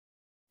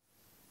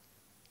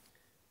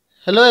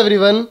Hello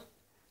everyone.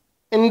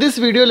 In this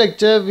video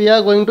lecture we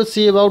are going to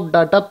see about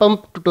data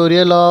pump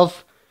tutorial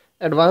of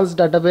advanced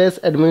database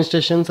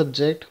administration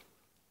subject.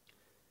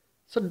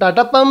 So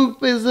data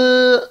pump is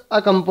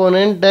a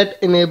component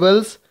that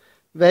enables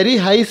very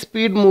high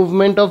speed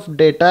movement of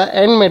data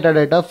and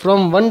metadata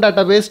from one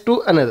database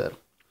to another.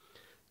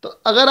 तो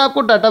अगर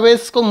आपको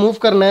database को move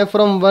करना है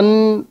from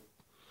one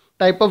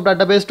type of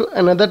database to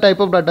another type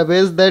of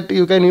database, that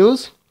you can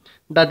use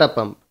data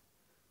pump.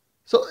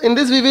 So in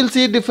this we will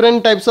see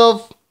different types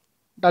of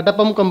data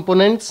pump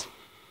components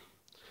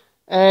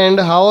and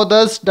how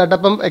does data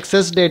pump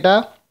access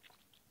data.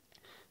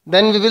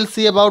 Then we will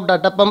see about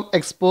data pump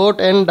export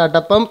and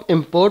data pump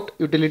import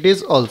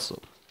utilities also.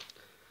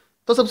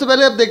 तो सबसे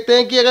पहले आप देखते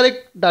हैं कि अगर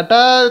एक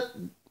data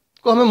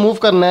को हमें मूव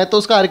करना है तो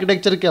उसका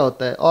आर्किटेक्चर क्या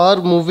होता है, और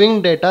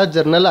मूविंग डेटा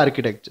जर्नल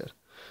आर्किटेक्चर.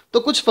 तो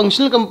कुछ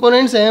फंक्शनल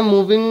कंपोनेंट्स हैं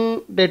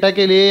मूविंग डेटा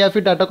के लिए या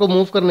फिर डाटा को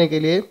मूव करने के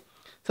लिए.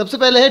 सबसे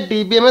पहले है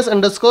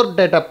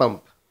DBMS_data pump.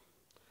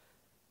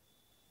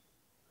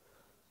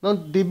 Now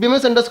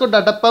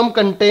DBMS_data pump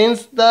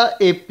contains the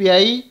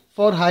API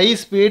for high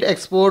speed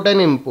export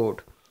and import.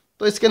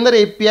 तो इसके अंदर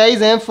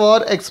APIs हैं for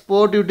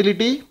export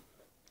utility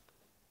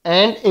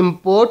and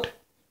import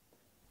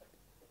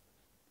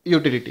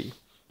utility.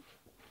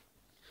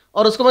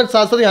 और उसको मैं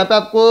साथ साथ यहाँ पे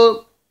आपको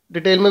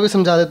डिटेल में भी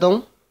समझा देता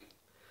हूँ.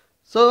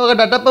 सो अगर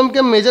डाटा पंप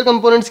के मेजर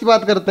कंपोनेंट्स की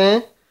बात करते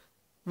हैं,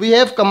 we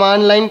have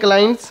command line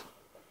clients,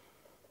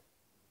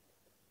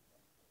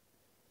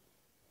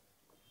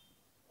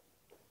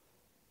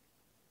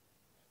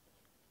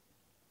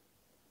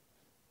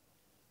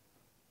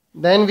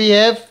 then we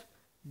have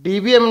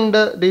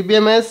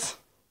DBMS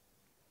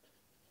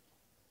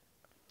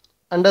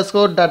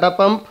underscore data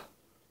pump,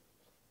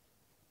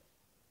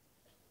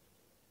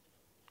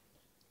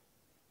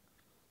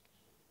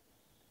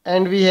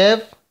 and we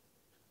have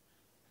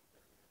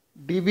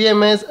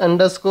DBMS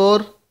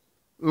underscore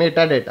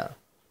metadata.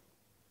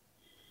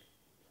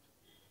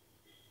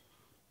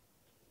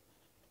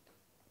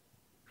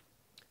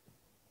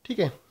 ठीक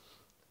है.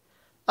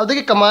 अब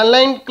देखिए कमांड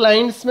लाइन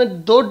क्लाइंट्स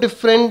में दो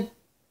डिफरेंट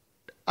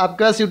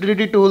आपके पास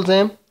यूटिलिटी टूल्स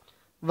हैं.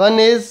 One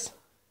is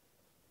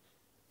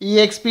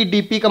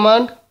EXPDP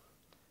command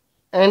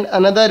and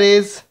another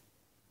is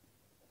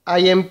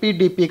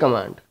IMPDP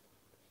command.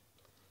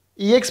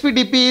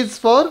 EXPDP is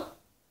for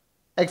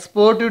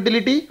export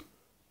utility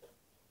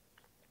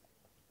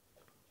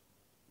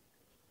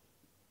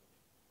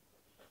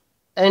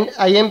and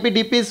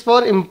IMPDP is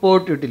for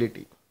import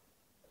utility.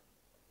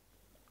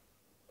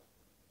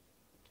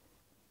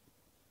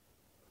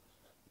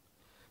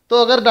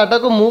 तो अगर डाटा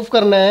को मूव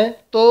करना है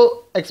तो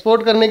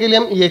एक्सपोर्ट करने के लिए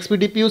हम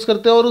EXPDP यूज़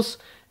करते हैं और उस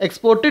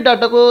एक्सपोर्टेड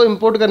डाटा को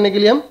इंपोर्ट करने के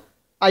लिए हम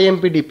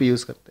IMPDP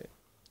यूज़ करते हैं.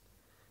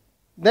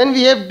 Then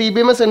we have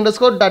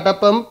DBMS_data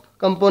pump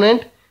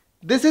component.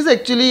 This is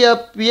actually a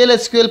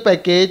PL/SQL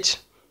package.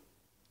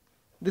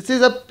 This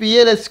is a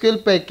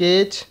PL/SQL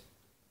package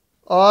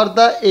or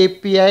the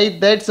API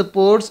that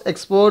supports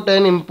export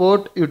and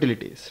import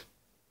utilities.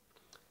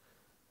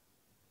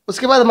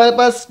 उसके बाद हमारे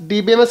पास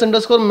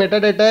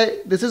DBMS_metadata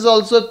है. This is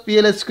also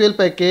PL/SQL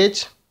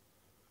package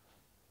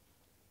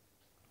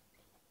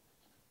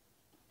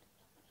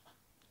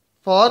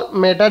for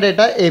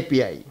metadata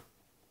API.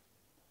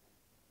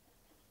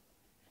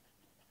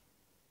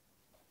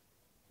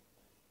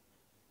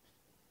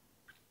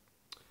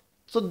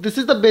 So this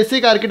is the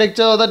basic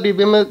architecture of the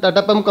DBMS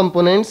data pump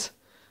components.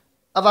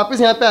 अब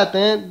वापस यहाँ पे आते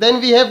हैं. Then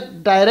we have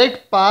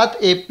direct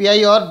path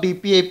API और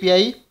DP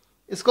API.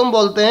 इसको हम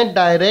बोलते हैं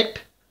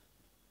direct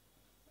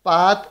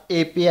path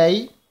API.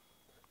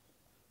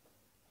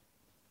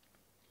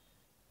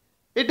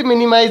 It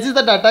minimizes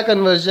the data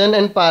conversion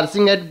and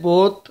parsing at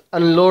both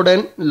unload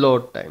and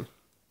load time.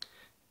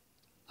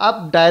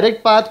 आप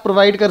डायरेक्ट पाथ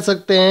प्रोवाइड कर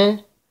सकते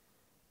हैं.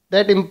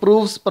 That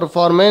improves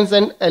performance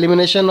and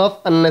elimination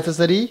of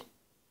unnecessary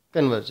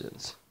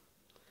convergence.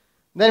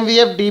 Then we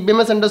have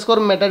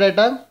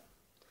DBMS_metadata.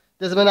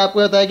 जैसे मैंने आपको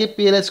बताया कि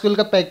PL/SQL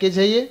का पैकेज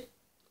है ये.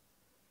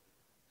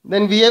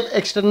 Then we have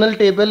external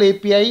table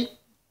API.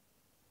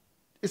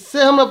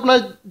 इससे हम अपना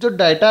जो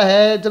डाटा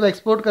है जब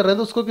एक्सपोर्ट कर रहे हैं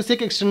तो उसको किसी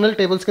एक एक्सटर्नल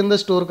टेबल्स के अंदर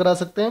स्टोर करा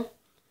सकते हैं.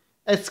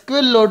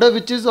 SQL loader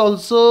which is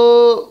also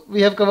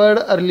we have covered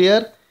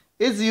earlier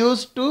is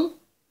use to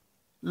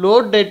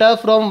load data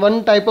from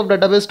one type of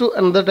database to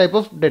another type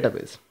of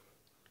database.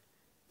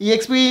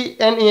 EXP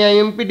and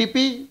IMPDP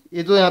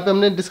ये जो यहाँ पे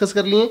हमने डिस्कस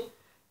कर लिए.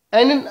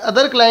 And in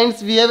other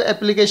clients we have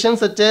application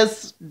such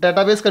as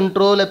database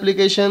control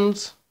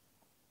applications,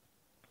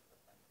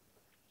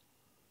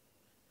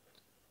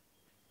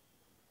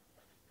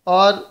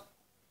 और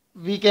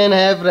we can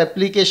have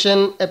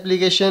replication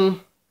application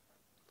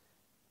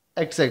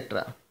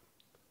etc.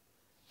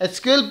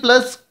 SQL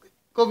plus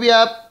को भी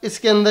आप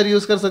इसके अंदर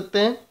यूज कर सकते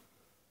हैं.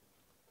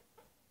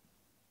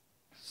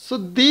 So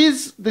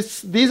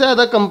these are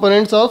the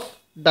components of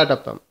data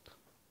pump.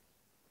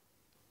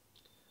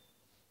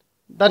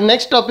 The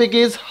next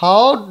topic is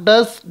how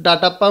does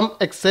data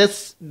pump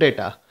access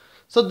data.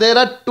 So there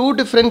are two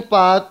different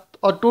paths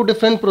or two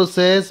different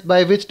process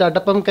by which data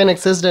pump can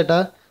access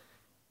data.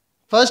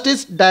 First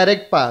is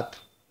direct path.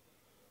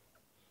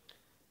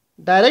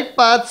 Direct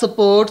path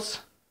supports,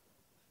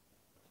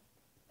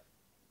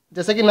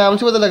 जैसा कि नाम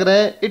से पता लग रहा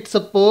है, it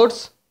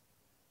supports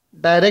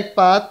direct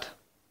path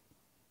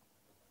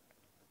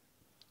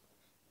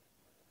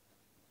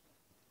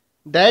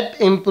that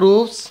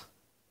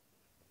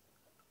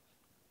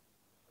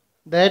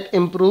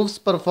improves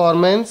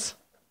performance.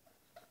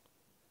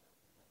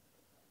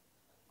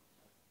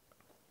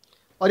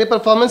 और ये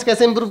परफॉर्मेंस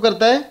कैसे इंप्रूव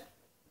करता है?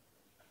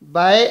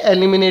 Bye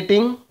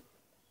eliminating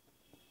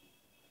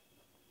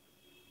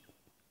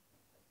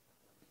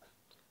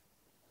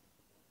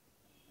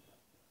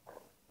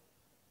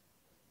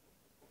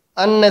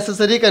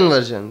unnecessary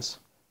conversions.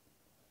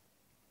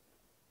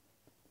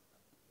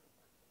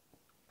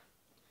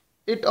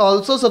 It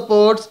also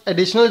supports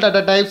additional data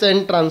types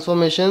and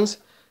transformations.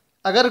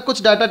 अगर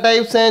कुछ डाटा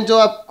टाइप्स हैं जो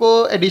आपको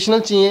एडिशनल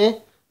चाहिए,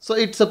 so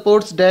it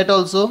supports that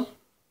also.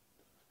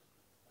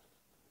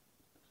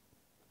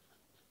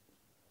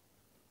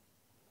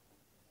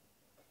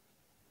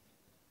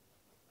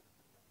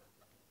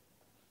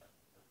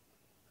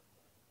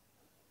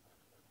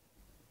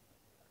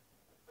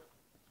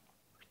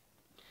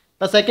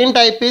 The second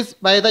type is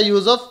by the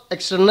use of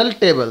external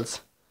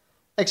tables.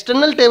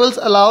 External tables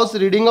allows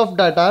reading of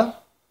data.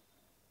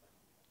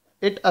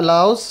 It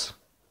allows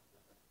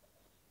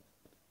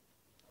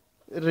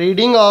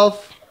reading of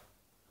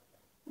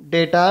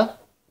data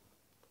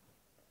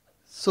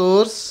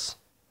source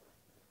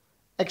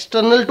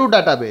external to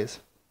database.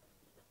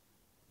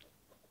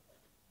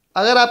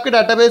 अगर आपके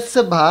database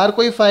से बाहर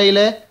कोई file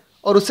है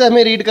और उसे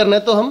हमें read करना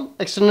है तो हम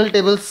एक्सटर्नल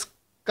टेबल्स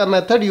का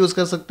मेथड यूज़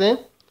कर सकते हैं.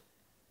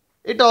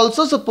 It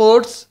also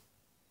supports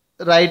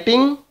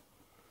writing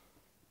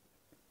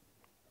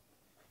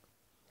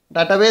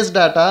database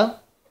data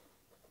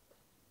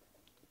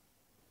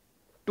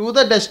to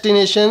the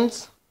destinations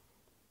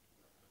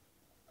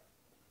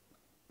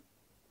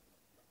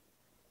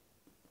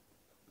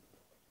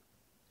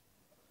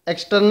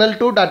external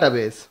to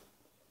database.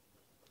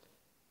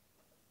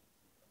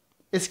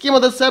 इसकी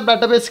मदद से आप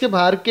डाटाबेस के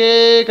बाहर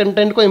के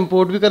कंटेंट को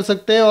इंपोर्ट भी कर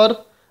सकते हैं और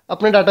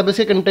अपने डाटाबेस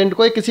के कंटेंट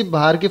को किसी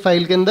बाहर की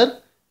फाइल के अंदर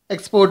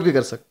एक्सपोर्ट भी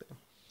कर सकते हैं.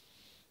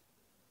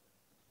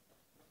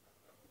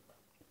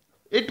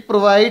 It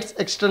provides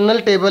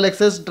external table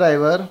access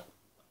driver.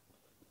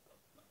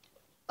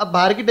 अब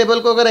बाहर की टेबल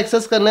को अगर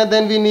एक्सेस करना है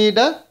then we need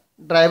a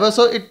driver.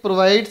 So it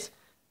provides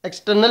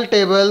external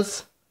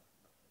tables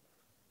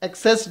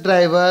access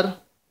driver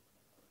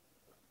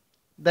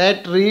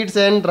that reads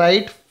and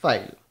write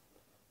file.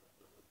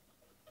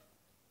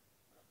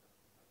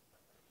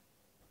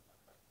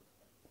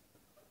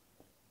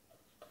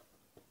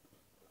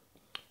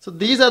 So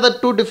these are the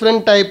two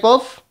different type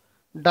of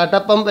data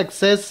pump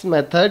access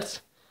methods,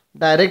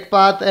 direct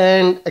path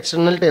and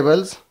external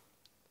tables.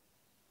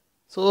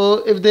 So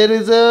if there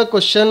is a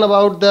question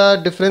about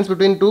the difference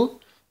between two,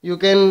 you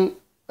can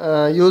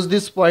use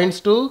these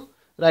points to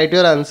write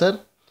your answer.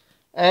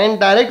 And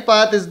direct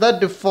path is the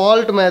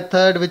default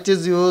method which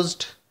is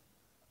used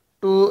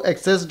to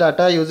access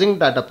data using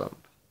data pump.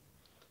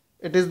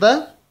 It is the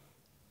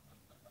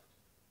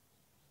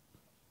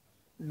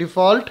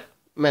default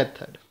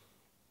method.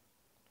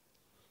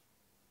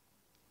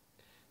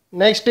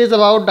 Next is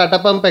about data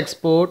pump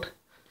export.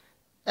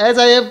 As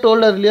I have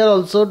told earlier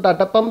also,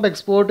 data pump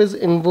export is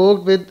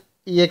invoked with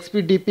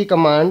expdp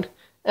command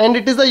and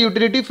it is a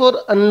utility for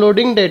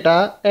unloading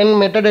data and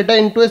metadata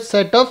into a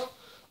set of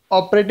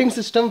operating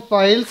system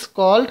files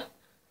called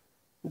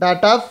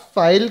dump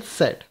file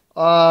set.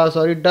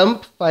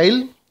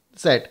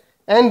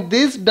 And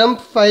this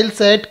dump file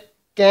set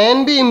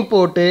can be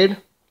imported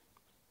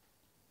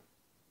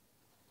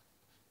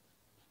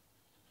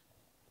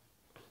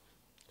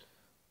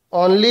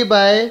only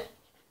by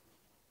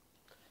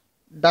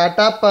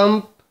data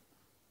pump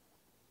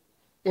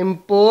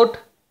import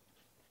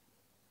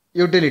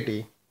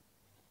utility.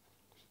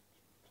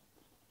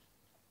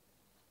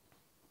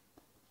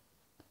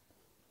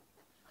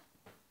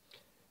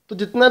 तो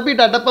जितना भी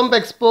data pump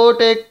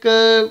export एक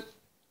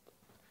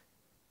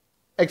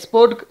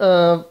export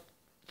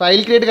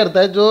file create करता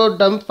है जो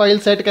dump file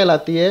set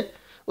कहलाती है,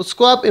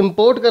 उसको आप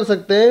इंपोर्ट कर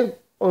सकते हैं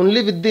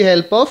only with the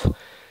help of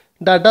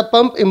data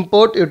pump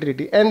import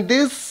utility. And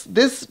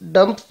this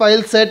dump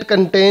file set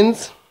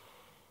contains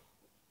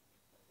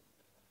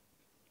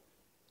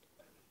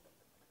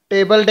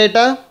table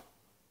data,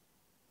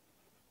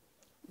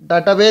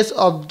 database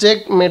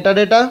object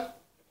metadata,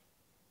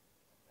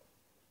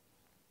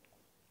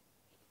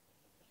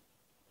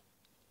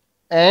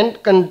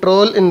 and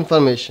control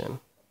information.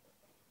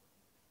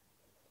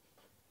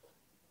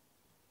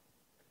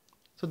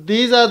 So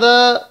these are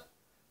the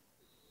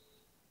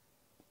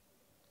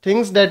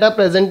things that are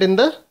present in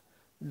the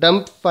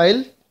dump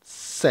file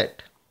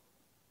set.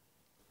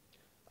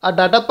 A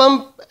data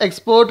pump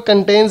export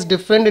contains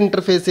different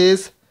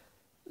interfaces,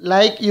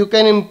 like you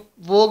can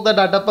invoke the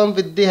data pump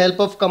with the help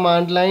of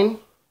command line.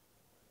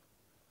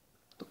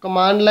 तो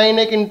command line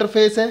एक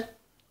interface है.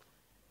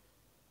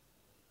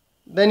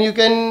 Then you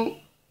can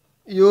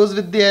use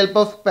with the help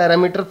of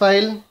parameter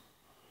file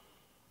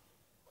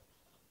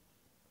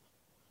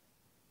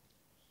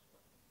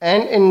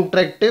and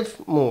interactive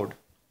mode.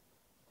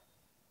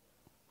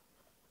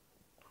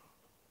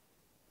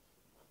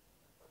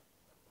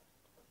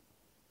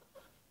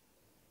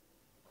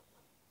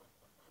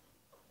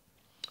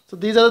 So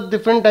these are the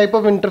different type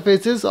of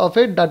interfaces of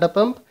a data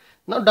pump.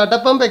 Now data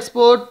pump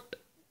export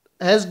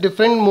has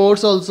different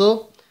modes also.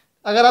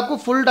 अगर आपको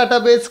full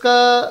database का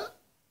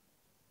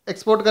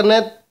export करना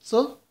है,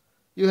 so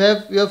you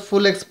have your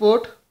full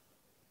export.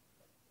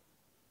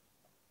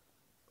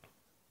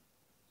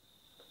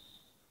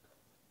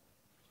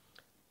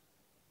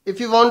 If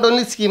you want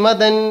only schema,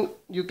 then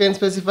you can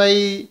specify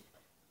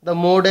the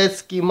mode as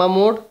schema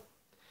mode,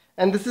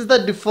 and this is the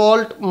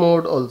default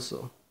mode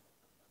also.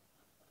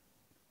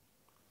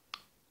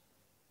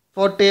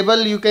 For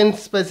table you can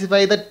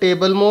specify the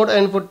table mode,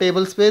 and for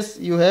table space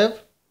you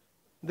have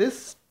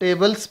this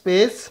table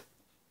space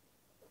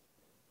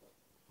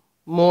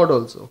mode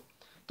also.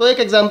 तो एक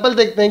example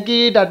देखते हैं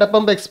कि data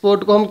pump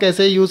export को हम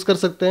कैसे use कर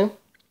सकते हैं.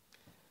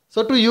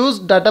 So to use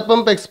data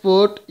pump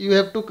export, you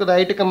have to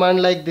write a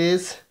command like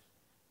this: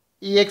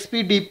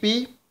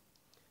 expdp,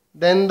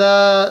 then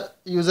the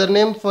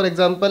username, for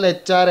example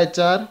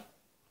HR,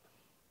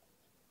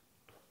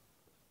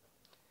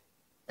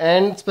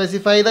 and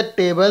specify the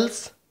tables.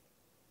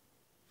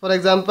 For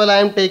example, I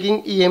am taking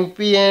EMP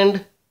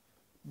and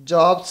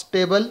jobs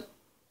table.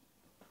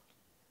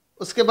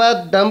 उसके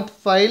बाद dump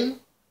file,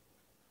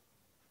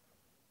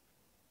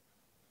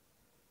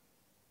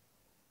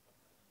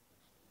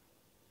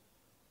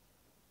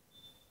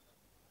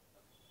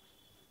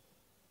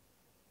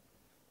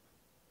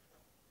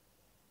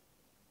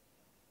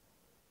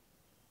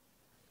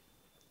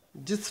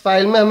 जिस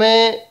file में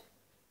हमें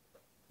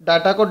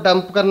data को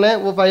dump करना है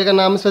वो file का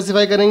नाम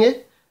स्पेसिफाई करेंगे.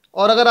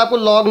 और अगर आपको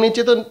लॉग नहीं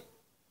चाहिए तो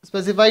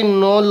specify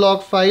no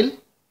log file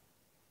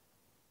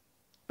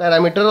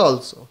parameter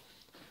also.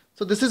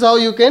 So this is how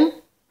you can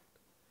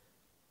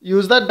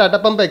use the data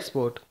pump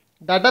export.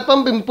 Data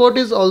pump import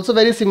is also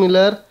very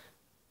similar.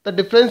 The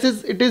difference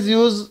is it is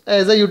used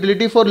as a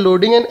utility for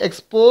loading and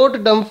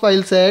export dump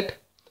file set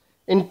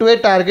into a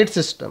target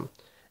system,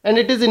 and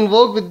it is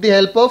invoked with the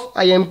help of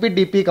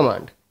impdp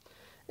command.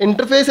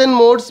 Interface and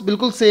modes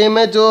बिल्कुल same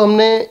है जो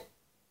हमने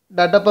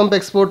data pump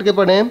export के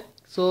पढ़े हैं.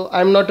 सो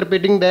I am not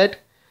repeating that.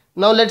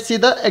 Now let's see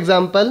the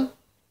example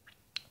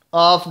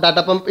of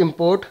data pump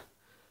import.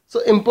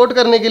 So import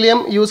करने के लिए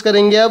हम यूज़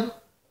करेंगे अब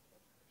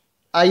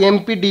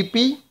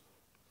impdp,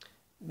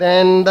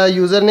 then the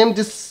user name,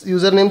 जिस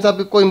यूज़र नेम से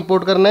आपको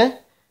इंपोर्ट करना है,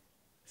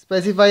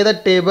 specify the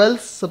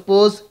tables,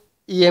 suppose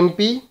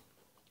emp,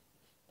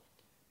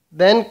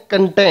 then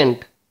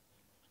content.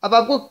 अब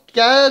आपको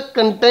क्या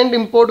कंटेंट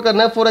इंपोर्ट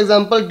करना है, for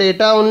example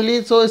data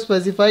only, so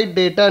specify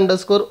data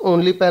underscore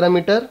only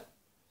parameter.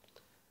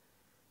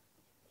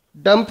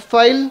 Dump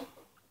file,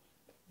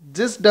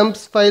 जिस डंप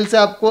फाइल से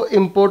आपको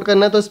इंपोर्ट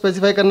करना है तो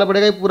स्पेसिफाई करना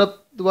पड़ेगा ये पूरा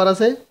दोबारा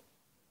से.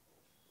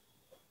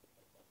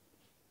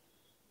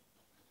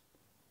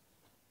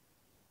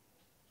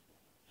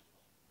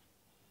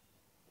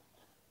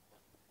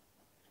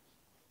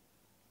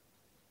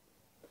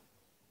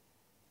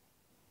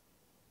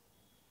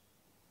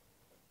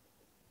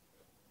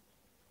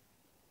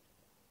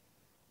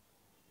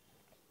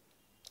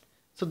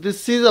 So this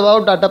is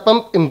about data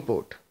pump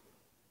import.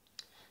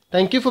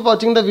 Thank you for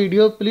watching the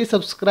video. Please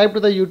subscribe to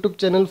the YouTube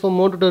channel for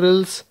more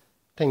tutorials.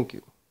 Thank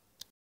you.